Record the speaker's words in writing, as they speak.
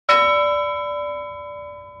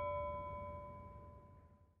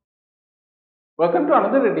Welcome to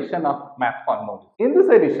another edition of Math for No Reason. In this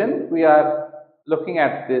edition, we are looking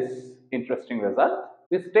at this interesting result,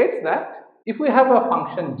 which states that if we have a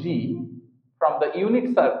function g from the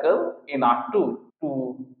unit circle in R2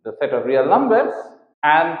 to the set of real numbers,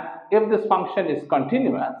 and if this function is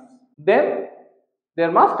continuous, then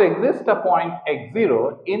there must exist a point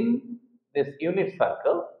x0 in this unit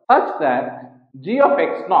circle such that g of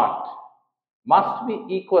x naught must be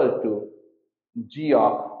equal to g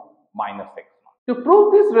of minus x naught. To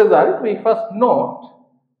prove this result, we first note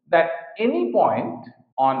that any point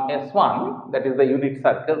on S1, that is the unit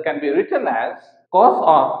circle, can be written as cos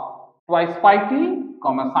of twice phi t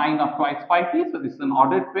comma sine of twice phi t. So this is an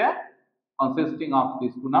ordered pair consisting of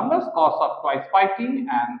these two numbers, cos of twice phi t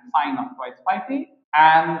and sine of twice phi t,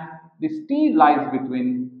 and this t lies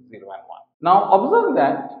between 0 and 1. Now observe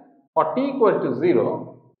that for t equal to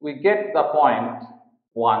 0, we get the point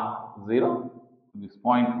 1, 0. This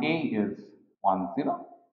point A is 1, 0.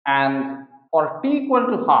 And for t equal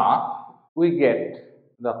to half, we get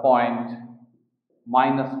the point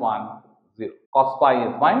minus 1, 0. Cos pi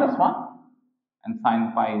is minus 1 and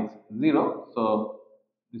sin pi is 0. So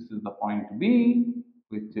this is the point B,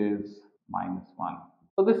 which is minus 1.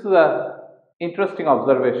 So this is a interesting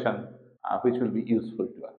observation which will be useful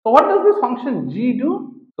to us. So what does this function g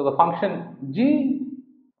do? So the function g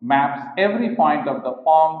maps every point of the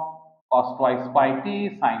form cos twice pi t,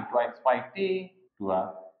 sin twice pi t to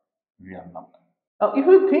a real number. Now if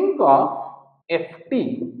you think of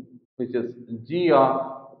ft, which is g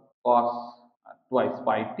of cos twice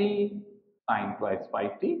pi t, sin twice pi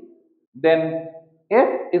t, then f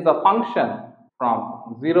is a function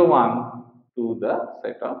from 0, 1 to the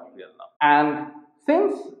set of real numbers. And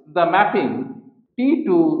since the mapping t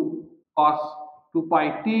to cos 2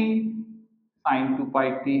 pi t, sin 2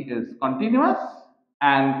 pi t is continuous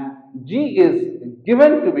and g is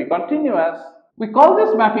given to be continuous, we call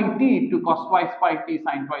this mapping t to cos twice pi t,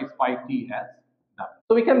 sin twice pi t as W.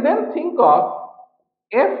 So we can then think of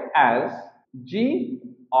f as g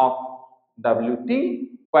of wt,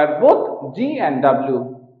 where both g and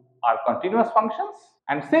w are continuous functions,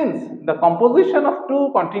 and since the composition of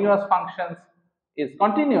two continuous functions is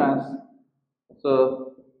continuous,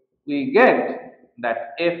 so we get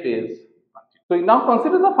that f is continuous. So we now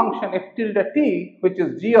consider the function f tilde t, which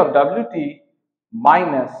is g of wt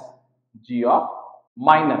minus g of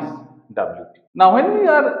minus wt. Now when we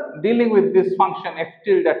are dealing with this function f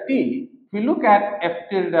tilde t, if we look at f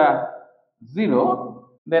tilde 0,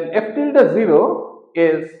 then f tilde 0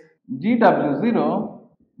 is gw0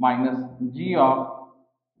 minus g of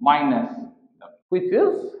minus w, which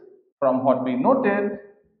is, from what we noted,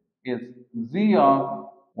 is z of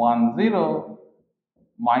 1, 0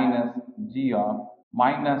 minus g of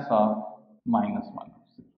minus 1.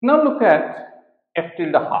 Now look at f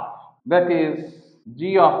tilde half, that is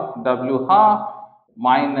g of w half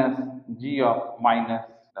minus g of minus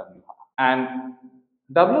w half, and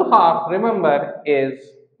w half, remember, is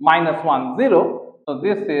minus 1, 0. So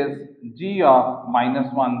this is g of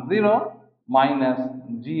minus 1, 0 minus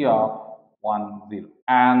g of 1, 0.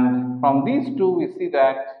 And from these two we see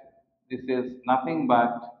that this is nothing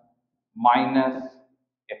but minus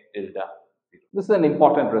f tilde 0. This is an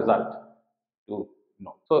important result to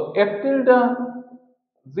know. So f tilde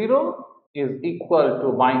 0 is equal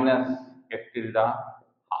to minus f tilde half.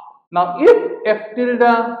 Now if f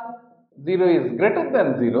tilde 0 is greater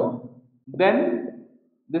than 0, then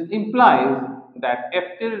this implies that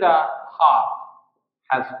f tilde half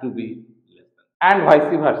has to be less than, and vice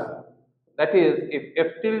versa. That is, if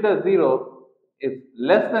f tilde 0 is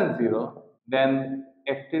less than 0, then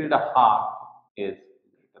f tilde half is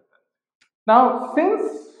greater than. Now since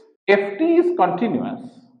ft is continuous,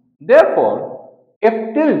 therefore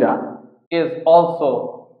f tilde is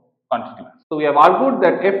also continuous. So we have argued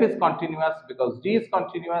that f is continuous because g is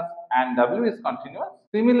continuous and w is continuous.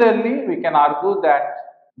 Similarly, we can argue that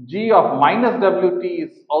g of minus wt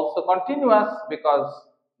is also continuous because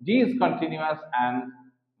g is continuous and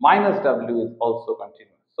minus w is also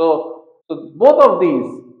continuous. So both of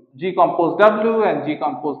these, g composed w and g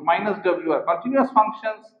composed minus w, are continuous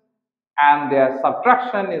functions, and their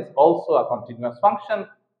subtraction is also a continuous function.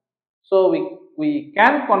 So we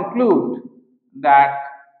can conclude that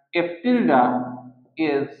f tilde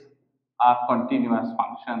is a continuous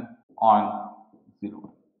function on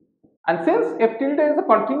 0. And since f tilde is a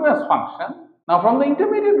continuous function, now from the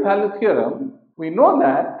intermediate value theorem, we know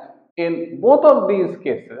that in both of these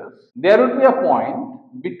cases, there would be a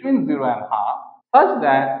point between 0 and half such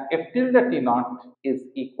that f tilde t naught is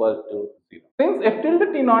equal to 0. Since f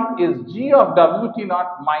tilde t naught is g of wt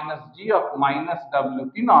naught minus g of minus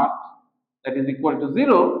wt naught, that is equal to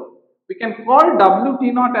 0, We can call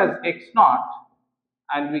Wt naught as x naught,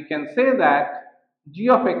 and we can say that g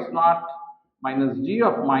of x naught minus g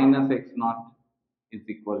of minus x naught is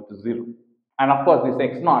equal to 0. And of course, this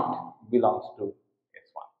x naught belongs to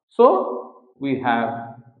x1. So we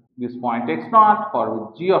have this point x naught for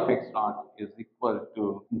which g of x naught is equal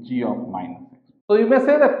to g of minus x. So you may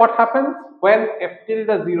say that what happens when f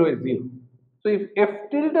tilde 0 is 0? So if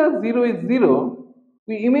f tilde 0 is 0,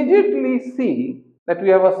 we immediately see that we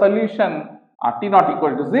have a solution t naught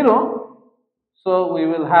equal to 0. So we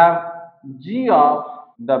will have g of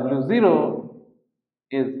w0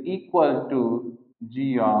 is equal to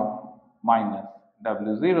g of minus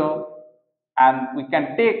w0, and we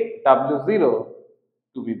can take w0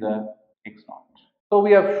 to be the x naught. So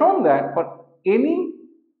we have shown that for any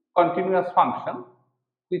continuous function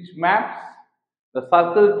which maps the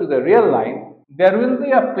circle to the real line, there will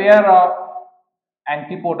be a pair of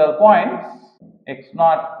antipodal points x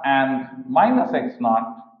naught and minus x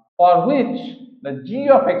naught, for which the g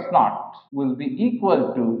of x naught will be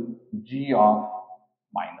equal to g of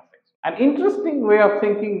minus x. An interesting way of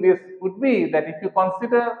thinking this would be that if you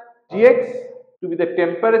consider Gx to be the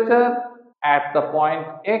temperature at the point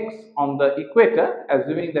x on the equator,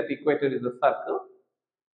 assuming that equator is a circle,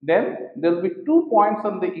 then there will be 2 points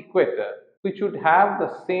on the equator which would have the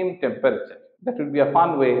same temperature. That would be a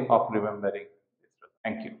fun way of remembering this.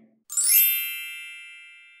 Thank you.